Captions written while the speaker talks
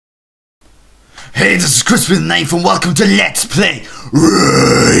Hey, this is Crispy the Ninth and welcome to Let's Play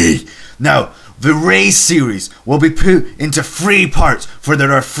Ray! Now, the Ray series will be put into 3 parts, for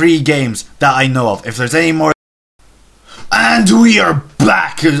there are 3 games that I know of. If there's any more... And we are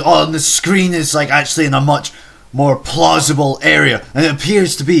back! On the screen is like actually in a much more plausible area. And it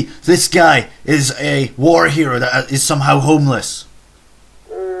appears to be this guy is a war hero that is somehow homeless.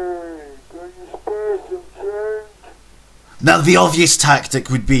 Now the obvious tactic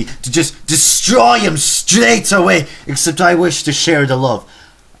would be to just destroy him straight away, except I wish to share the love.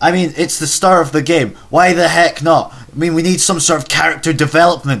 I mean, it's the start of the game, why the heck not? I mean, we need some sort of character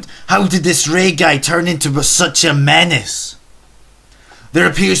development. How did this Ray guy turn into such a menace? There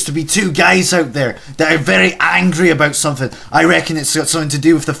appears to be 2 guys out there that are very angry about something. I reckon it's got something to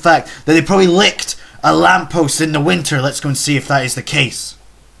do with the fact that they probably licked a lamppost in the winter. Let's go and see if that is the case.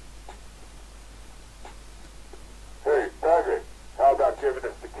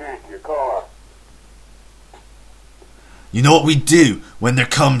 You know what we do when there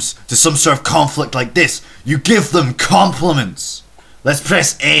comes to some sort of conflict like this? You give them compliments. Let's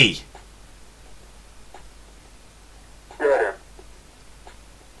press A.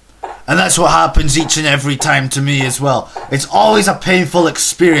 And that's what happens each and every time to me as well. It's always a painful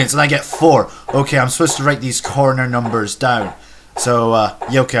experience and I get 4. Okay, I'm supposed to write these corner numbers down. So,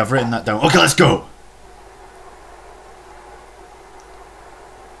 yeah, okay, I've written that down. Okay, let's go.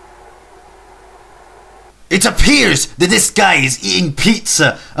 It appears that this guy is eating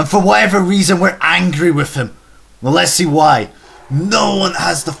pizza, and for whatever reason we're angry with him. Well, let's see why. No one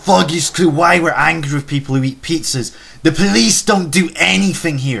has the foggiest clue why we're angry with people who eat pizzas. The police don't do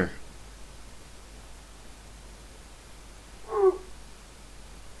anything here.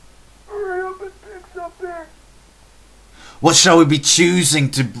 What shall we be choosing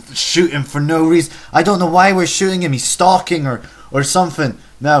to shoot him for no reason? I don't know why we're shooting him. He's stalking or something.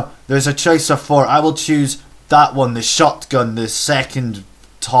 Now, there's a choice of 4. I will choose that one, the shotgun, the second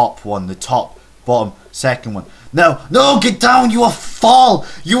top one, the top, bottom, second one. Now, no, get down, you will fall.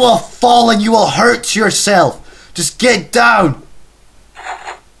 You will fall and you will hurt yourself. Just get down.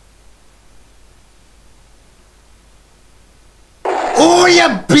 Oh,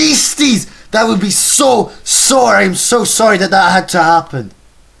 you beasties. That would be so sore. I'm so sorry that had to happen.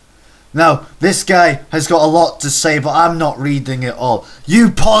 Now, this guy has got a lot to say, but I'm not reading it all. You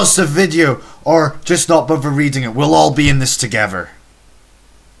pause the video, or just not bother reading it. We'll all be in this together.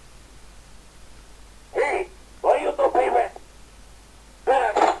 Hey, what are you doing, baby?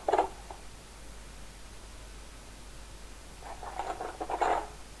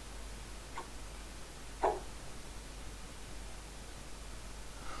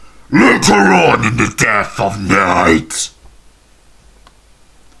 Later on in the death of night.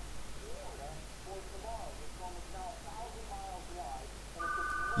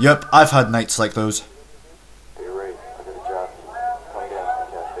 Yep, I've had nights like those. Hey Ray, I got a job. Come down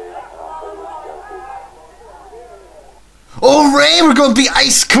to the cafe and I'll tell you what you gotta do. Oh Ray, we're going to be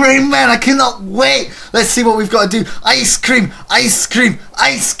ice cream, man! I cannot wait! Let's see what we've got to do. Ice cream! Ice cream!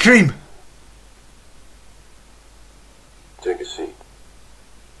 Ice cream! Take a seat.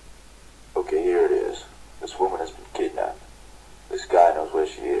 Okay, here it is. This woman has been kidnapped. This guy knows where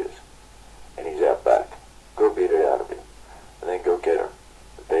she is. And he's out back. Go beat it out of him. And then go get her.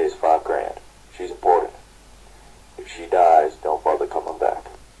 The pay is $5 grand. She's important. If she dies, don't bother coming back.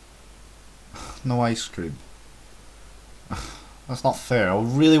 No ice cream. That's not fair. I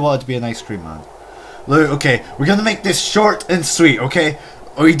really wanted to be an ice cream man. Look, okay, we're gonna make this short and sweet, okay?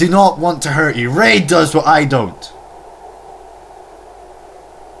 We do not want to hurt you. Ray does what I don't.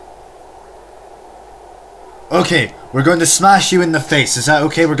 Okay, we're going to smash you in the face. Is that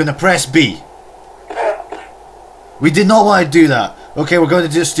okay? We're going to press B. We did not want to do that. Okay, we're going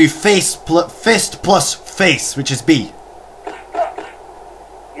to just do fist plus face, which is B.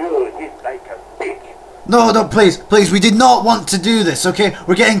 You hit like a bitch. No, please, we did not want to do this, okay?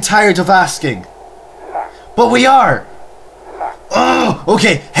 We're getting tired of asking. But we are. Oh,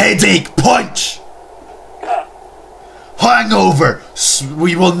 okay, headache, punch. Hangover,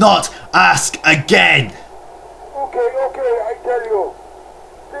 we will not ask again. Okay, I tell you.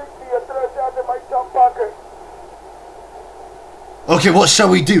 Take the address out of my top pocket. Okay, what shall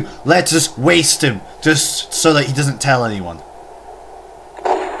we do? Let's just waste him, just so that he doesn't tell anyone.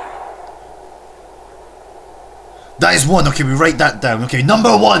 That is 1. Okay, we write that down. Okay,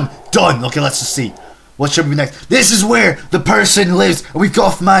 number 1, done. Okay, let's just see. What should we be next? This is where the person lives, and we've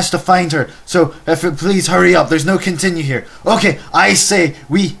got to manage to find her. So, please hurry up. There's no continue here. Okay, I say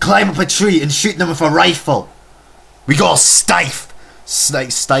we climb up a tree and shoot them with a rifle. We got stife.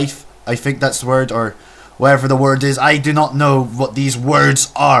 Stife? I think that's the word, or whatever the word is. I do not know what these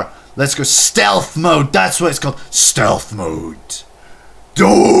words are. Let's go stealth mode. That's what it's called. Stealth mode. Do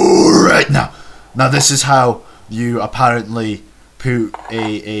right now. Now this is how you apparently put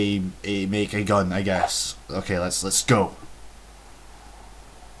make a gun, I guess. Okay, let's go.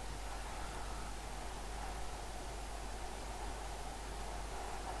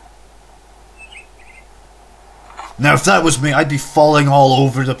 Now if that was me, I'd be falling all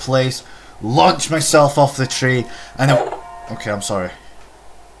over the place, launch myself off the tree, and then... Okay, I'm sorry.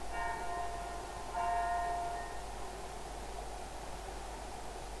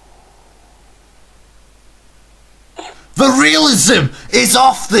 The realism is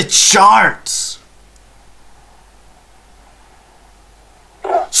off the charts!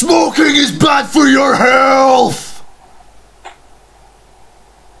 Smoking is bad for your health!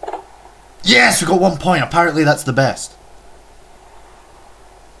 Yes, we got 1 point. Apparently that's the best.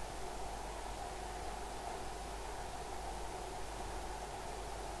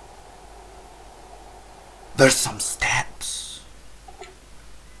 There's some steps.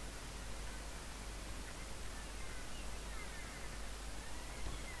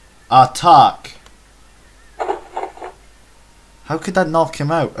 Attack. How could that knock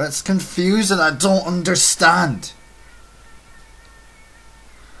him out? It's confusing. I don't understand.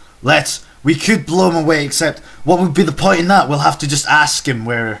 We could blow him away, except what would be the point in that? We'll have to just ask him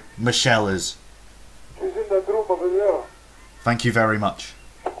where Michelle is. She's in that room over there. Thank you very much.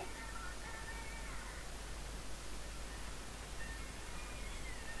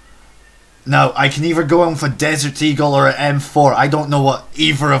 Now, I can either go in with a Desert Eagle or an M4. I don't know what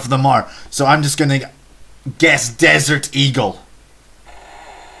either of them are. So I'm just going to guess Desert Eagle.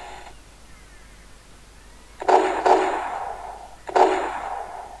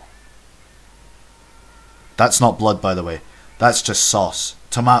 That's not blood, by the way. That's just sauce.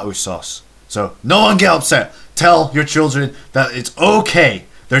 Tomato sauce. So, no one get upset. Tell your children that it's okay.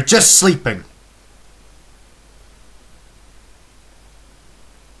 They're just sleeping.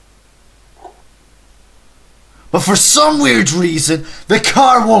 But for some weird reason, the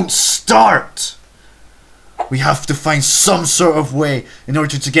car won't start. We have to find some sort of way in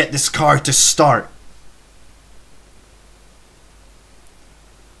order to get this car to start.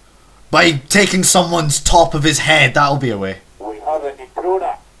 By taking someone's top of his head, that'll be a way. We have an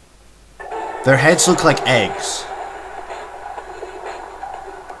intruder. Their heads look like eggs.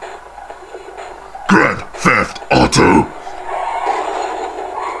 Grand Theft Auto.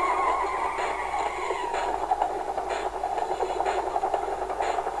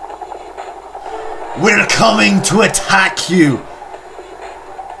 We're coming to attack you!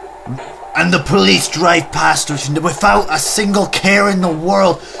 And the police drive past us without a single care in the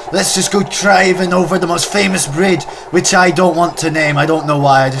world. Let's just go driving over the most famous bridge, which I don't want to name. I don't know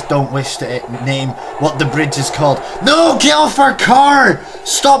why, I just don't wish to name what the bridge is called. No, get off our car!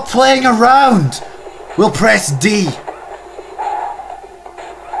 Stop playing around! We'll press D.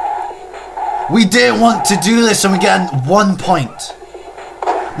 We didn't want to do this and we get 1 point.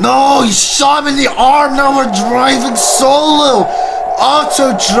 No, he shot him in the arm, now we're driving solo!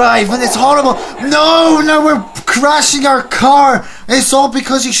 Auto drive and it's horrible. No, now we're crashing our car. It's all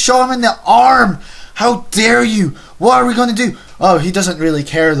because he shot him in the arm. How dare you? What are we going to do? Oh, he doesn't really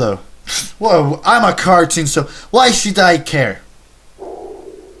care though. Whoa, I'm a cartoon, so why should I care?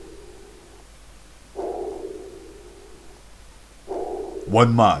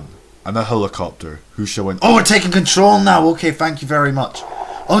 One man and a helicopter who shall win. Oh, we're taking control now. Okay, thank you very much.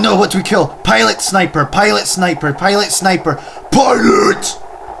 Oh no, what do we kill? Pilot sniper, pilot sniper, pilot sniper, pilot!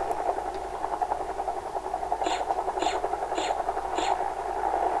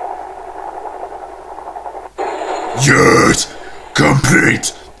 Yes,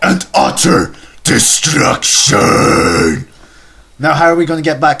 complete and utter destruction. Now how are we going to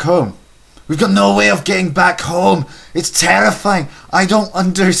get back home? We've got no way of getting back home. It's terrifying. I don't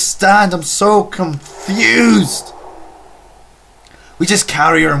understand. I'm so confused. We just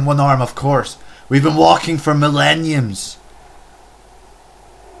carry her in one arm, of course. We've been walking for millenniums.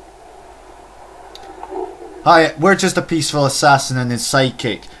 Hi, we're just a peaceful assassin and his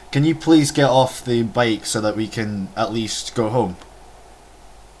sidekick. Can you please get off the bike so that we can at least go home?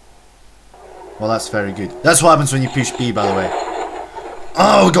 Well, that's very good. That's what happens when you push B, by the way.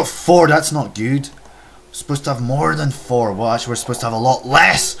 Oh, we got 4. That's not good. We're supposed to have more than 4. Well, actually, we're supposed to have a lot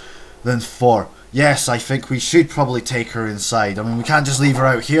less than 4. Yes, I think we should probably take her inside. I mean, we can't just leave her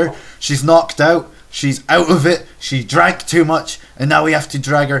out here. She's knocked out. She's out of it. She drank too much. And now we have to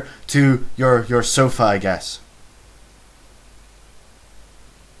drag her to your sofa, I guess.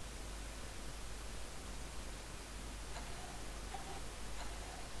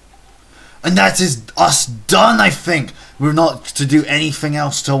 And that is us done, I think. we're not to do anything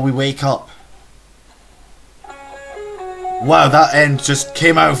else till we wake up. Wow, that end just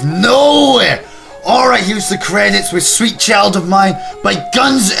came out of nowhere. Alright, here's the credits with Sweet Child of Mine by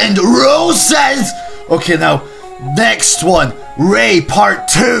Guns N' Roses. Okay, now, next one, Ray Part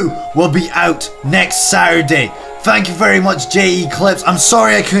 2 will be out next Saturday. Thank you very much, J.E. Clips. I'm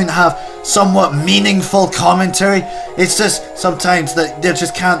sorry I couldn't have somewhat meaningful commentary. It's just sometimes that there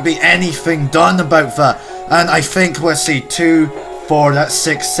just can't be anything done about that. And I think, let's see, 2, 4, that's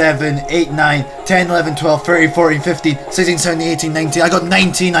 6, 7, 8, 9, 10, 11, 12, 13, 14, 15, 16, 17, 18, 19. I got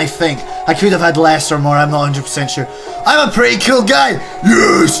 19, I think. I could have had less or more, I'm not 100% sure. I'm a pretty cool guy.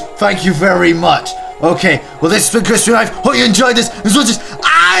 Yes! Thank you very much. Okay, well this has been Chris Real Life. Hope you enjoyed this as much as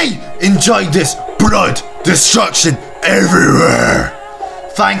I enjoyed this. Blood, destruction everywhere.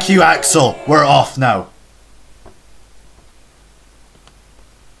 Thank you, Axel. We're off now.